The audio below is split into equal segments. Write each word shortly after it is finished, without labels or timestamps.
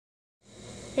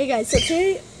Hey guys, so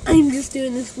today I'm just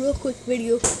doing this real quick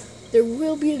video. There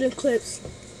will be an eclipse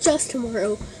just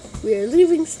tomorrow. We are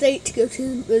leaving state to go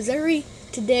to Missouri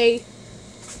today,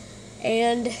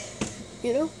 and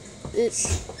you know,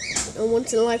 it's a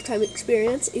once in a lifetime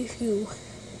experience. If you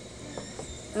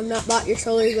have not bought your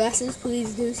solar glasses,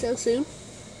 please do so soon.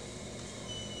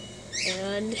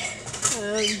 And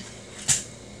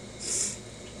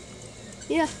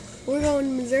yeah, we're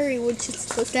going to Missouri, which is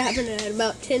supposed to happen at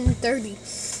about 10:30.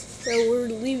 So we're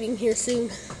leaving here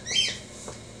soon.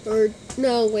 Or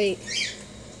no, wait.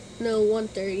 No,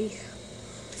 1:30.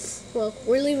 Well,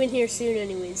 we're leaving here soon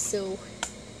anyways, so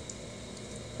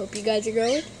hope you guys are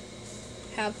going.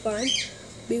 Have fun.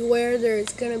 Beware, there's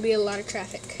gonna be a lot of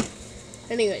traffic.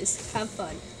 Anyways, have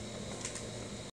fun.